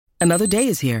Another day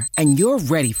is here, and you're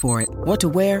ready for it. What to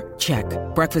wear? Check.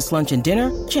 Breakfast, lunch, and dinner?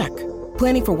 Check.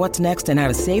 Planning for what's next and how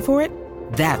to save for it?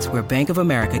 That's where Bank of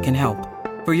America can help.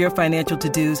 For your financial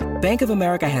to-dos, Bank of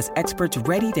America has experts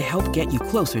ready to help get you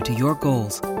closer to your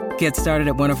goals. Get started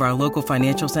at one of our local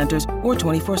financial centers or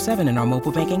 24/7 in our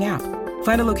mobile banking app.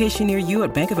 Find a location near you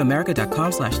at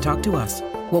bankofamerica.com/talktous.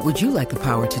 What would you like the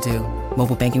power to do?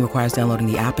 Mobile banking requires downloading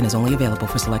the app and is only available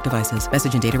for select devices.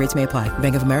 Message and data rates may apply.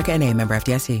 Bank of America NA, member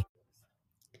FDIC.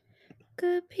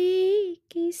 कभी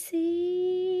किसी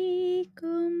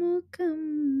को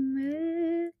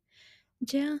मुकम्मल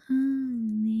जहां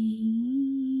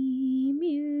नहीं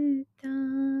मिलता,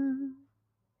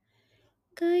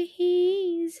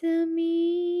 कहीं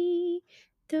ज़मीं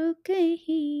तो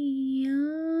कहीं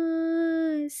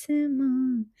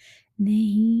आसमां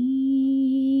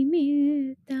नहीं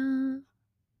मिलता,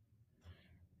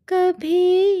 कभी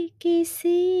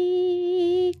किसी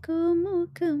को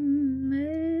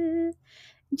मुकम्मल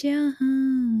जहां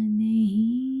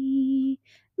नहीं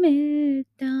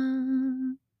मिलता,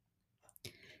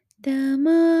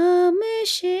 तमाम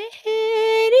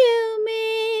शहरों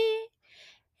में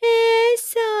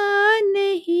ऐसा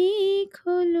नहीं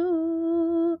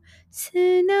खुलूस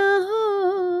ना हो,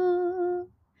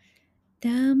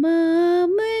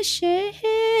 तमाम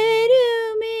शहरों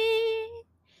में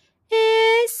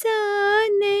ऐसा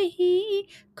नहीं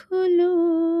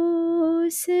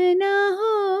खुलूस ना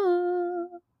हो,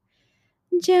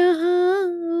 जहाँ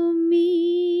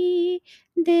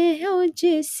उम्मीदें हो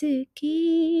जिसकी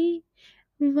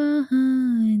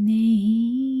वहाँ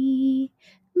नहीं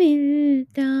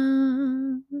मिलता,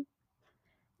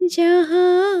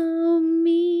 जहाँ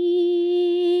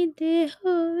उम्मीदें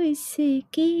हो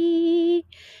इसकी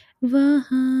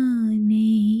वहाँ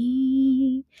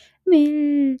नहीं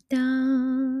मिलता,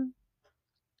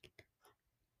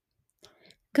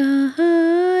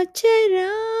 कहाँ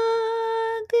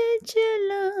चिराग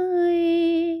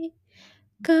जलाए,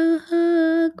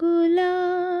 कहाँ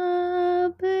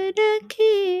गुलाब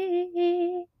रखे,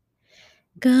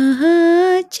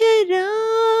 कहाँ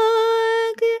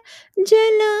चिराग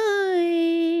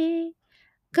जलाए,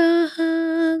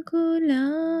 कहाँ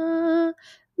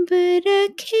गुलाब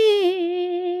रखे,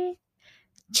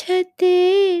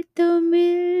 छतें तो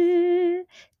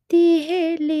मिलती है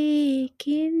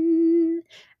लेकिन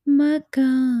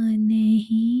मकान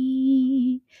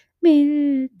नहीं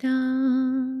मिलता,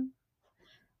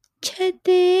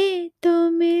 छतें तो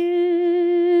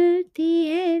मिलती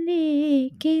है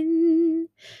लेकिन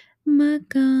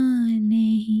मकान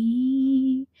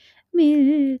नहीं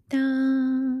मिलता,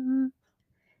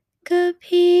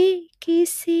 कभी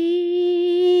किसी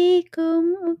को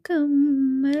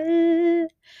मुकम्मल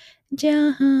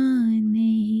जहां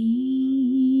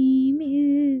नहीं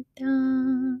मिलता,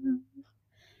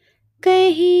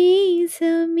 कहीं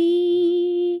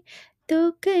ज़मीं तो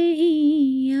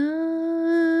कहीं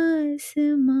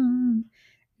आसमां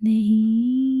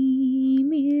नहीं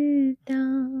मिलता,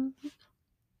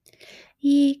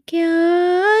 ये क्या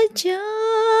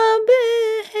अजाब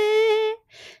है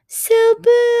सब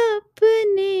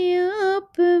अपने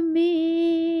आप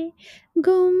में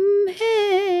गुम है,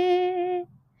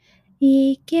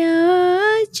 ये क्या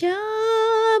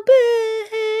अजाब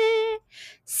है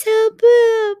सब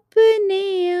अपने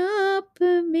आप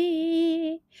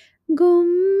में गुम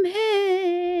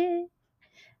है,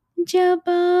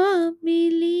 जबां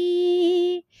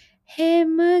मिली है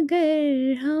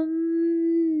मगर हम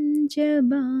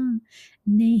जबां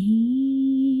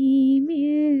नहीं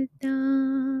मिलता,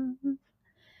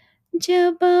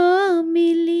 जबां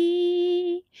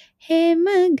मिली है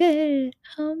मगर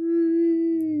हम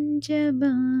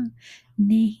जबां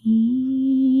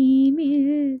नहीं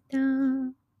मिलता,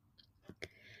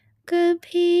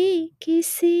 कभी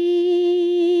किसी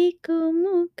को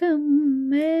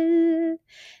मुकम्मल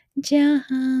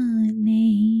जहां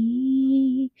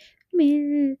नहीं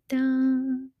मिलता,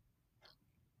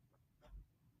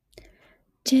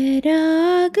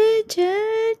 चिराग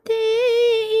जलते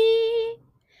ही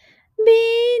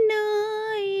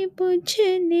बीनाई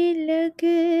बुझने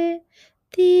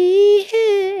लगती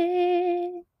है,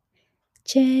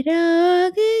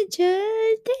 चिराग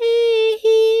जलते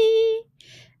ही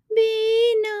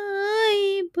बीनाई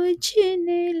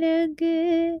बुझने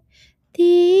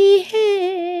लगती है,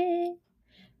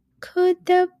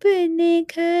 खुद अपने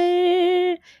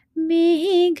घर में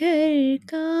ही घर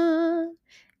का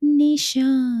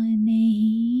निशान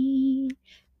नहीं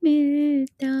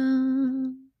मिलता,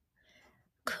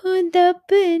 खुद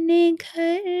अपने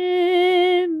घर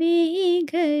में ही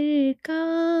घर का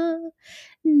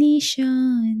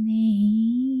निशान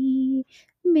नहीं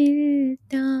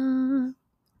मिलता,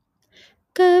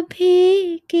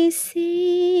 कभी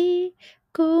किसी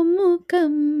को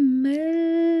मुकम्मल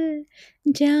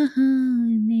जहाँ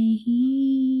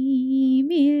नहीं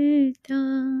मिलता,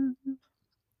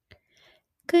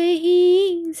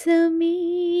 कहीं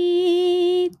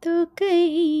ज़मीं तो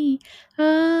कहीं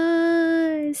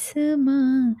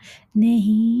आसमां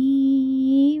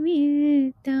नहीं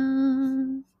मिलता।